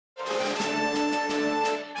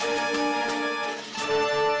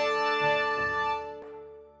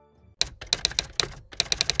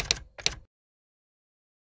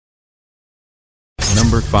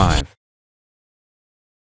Number 5.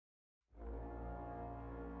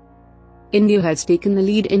 India has taken the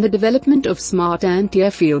lead in the development of Smart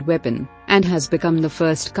Anti-Airfield Weapon, and has become the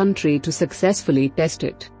first country to successfully test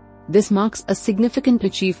it. This marks a significant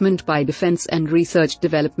achievement by Defence and Research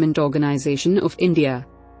Development Organization of India.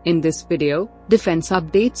 In this video, Defence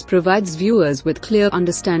Updates provides viewers with clear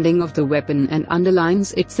understanding of the weapon and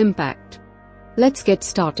underlines its impact. Let's get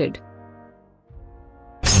started.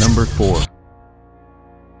 Number 4.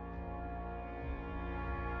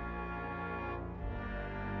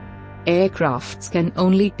 Aircrafts can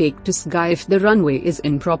only take to sky if the runway is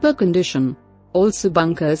in proper condition. Also,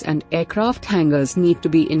 bunkers and aircraft hangars need to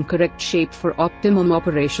be in correct shape for optimum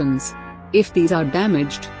operations. If these are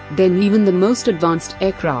damaged, then even the most advanced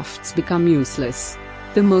aircrafts become useless.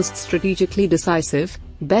 The most strategically decisive,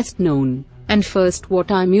 best known, and first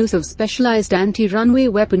wartime use of specialized anti-runway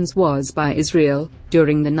weapons was by Israel,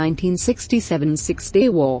 during the 1967 Six-Day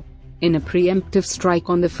War. In a preemptive strike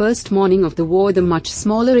on the first morning of the war, the much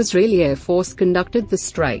smaller Israeli Air Force conducted the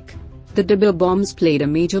strike. The DRDO bombs played a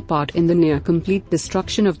major part in the near-complete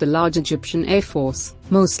destruction of the large Egyptian Air Force,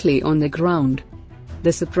 mostly on the ground.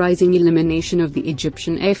 The surprising elimination of the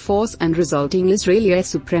Egyptian Air Force and resulting Israeli air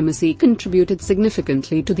supremacy contributed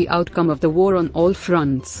significantly to the outcome of the war on all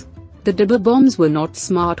fronts. The DRDO bombs were not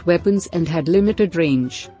smart weapons and had limited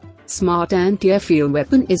range. Smart Anti-Airfield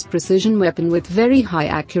Weapon is precision weapon with very high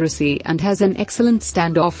accuracy and has an excellent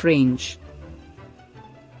standoff range.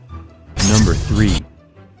 Number 3.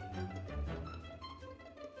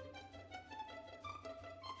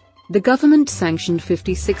 The government sanctioned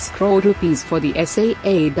 56 crore rupees for the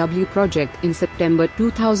SAAW project in September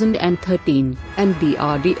 2013, and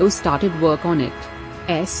DRDO started work on it.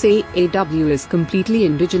 SAAW is completely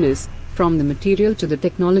indigenous, from the material to the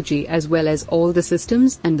technology as well as all the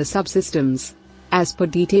systems and the subsystems. As per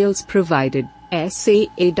details provided,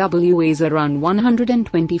 SAAW weighs around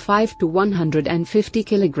 125 to 150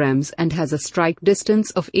 kilograms and has a strike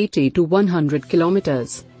distance of 80 to 100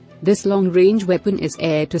 kilometers. This long-range weapon is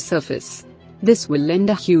air-to-surface. This will lend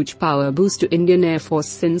a huge power boost to Indian Air Force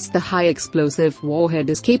since the high-explosive warhead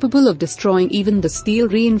is capable of destroying even the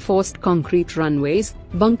steel-reinforced concrete runways,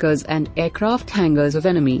 bunkers and aircraft hangars of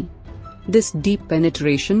enemy. This deep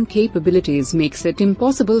penetration capabilities makes it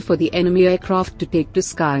impossible for the enemy aircraft to take to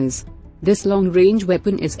skies. This long-range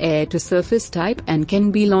weapon is air-to-surface type and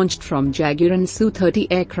can be launched from Jaguar and Su-30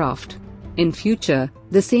 aircraft. In future,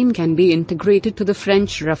 the same can be integrated to the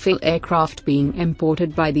French Rafale aircraft being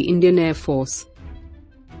imported by the Indian Air Force.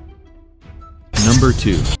 Number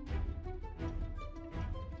 2.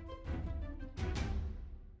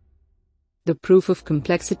 The proof of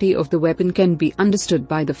complexity of the weapon can be understood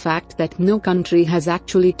by the fact that no country has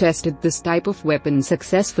actually tested this type of weapon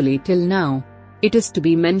successfully till now. It is to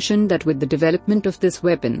be mentioned that with the development of this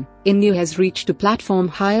weapon, India has reached a platform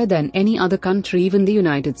higher than any other country, even the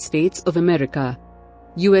United States of America.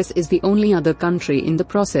 US is the only other country in the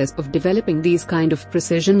process of developing these kind of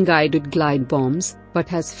precision-guided glide bombs, but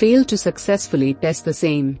has failed to successfully test the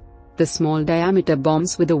same. The small diameter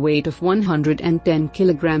bombs with a weight of 110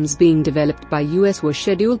 kilograms being developed by US were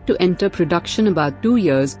scheduled to enter production about 2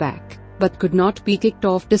 years back, but could not be kicked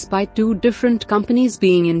off despite two different companies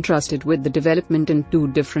being entrusted with the development in two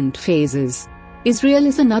different phases. Israel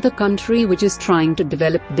is another country which is trying to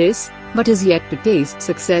develop this, but is yet to taste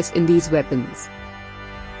success in these weapons.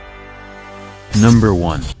 Number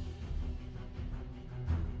 1.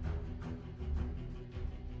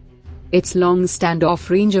 Its long standoff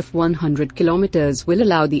range of 100 kilometers will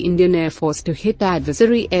allow the Indian Air Force to hit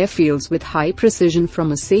adversary airfields with high precision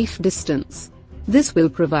from a safe distance. This will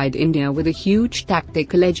provide India with a huge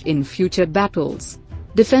tactical edge in future battles.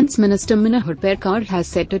 Defence Minister Manohar Parrikar has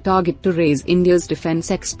set a target to raise India's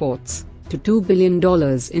defence exports to $2 billion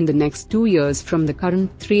in the next 2 years from the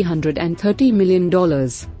current $330 million.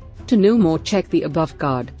 To know more, check the above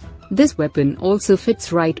card. This weapon also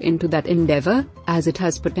fits right into that endeavor, as it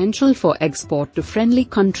has potential for export to friendly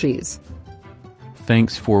countries.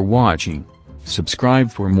 Thanks for watching. Subscribe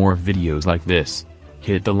for more videos like this.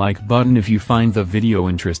 Hit the like button if you find the video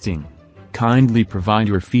interesting. Kindly provide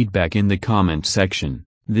your feedback in the comment section,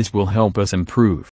 this will help us improve.